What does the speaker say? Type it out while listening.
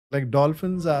Like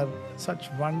dolphins are such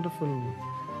wonderful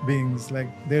beings. Like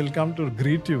they'll come to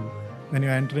greet you when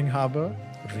you're entering harbor.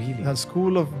 Really? A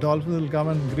school of dolphins will come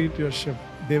and greet your ship.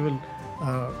 They will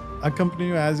accompany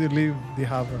you as you leave the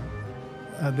harbor.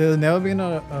 There's never been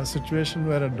a situation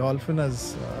where a dolphin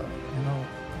has,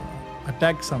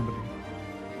 attacked somebody.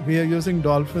 We are using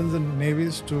dolphins in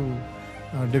navies to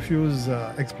diffuse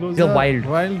explosives. They're wild.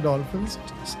 Wild dolphins.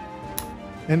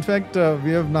 In fact,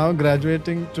 we are now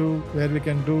graduating to where we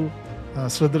can do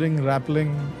slithering,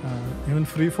 rappelling, even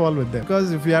free fall with them.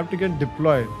 Because if we have to get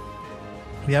deployed,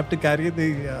 we have to carry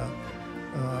the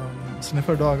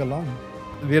sniffer dog along.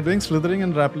 We are doing slithering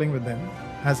and rappelling with them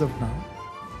as of now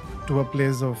to a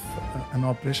place of an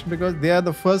operation because they are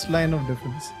the first line of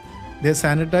defense. They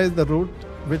sanitize the route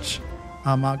which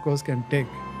our MARCOS can take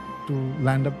to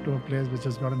land up to a place which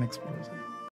has got an explosive.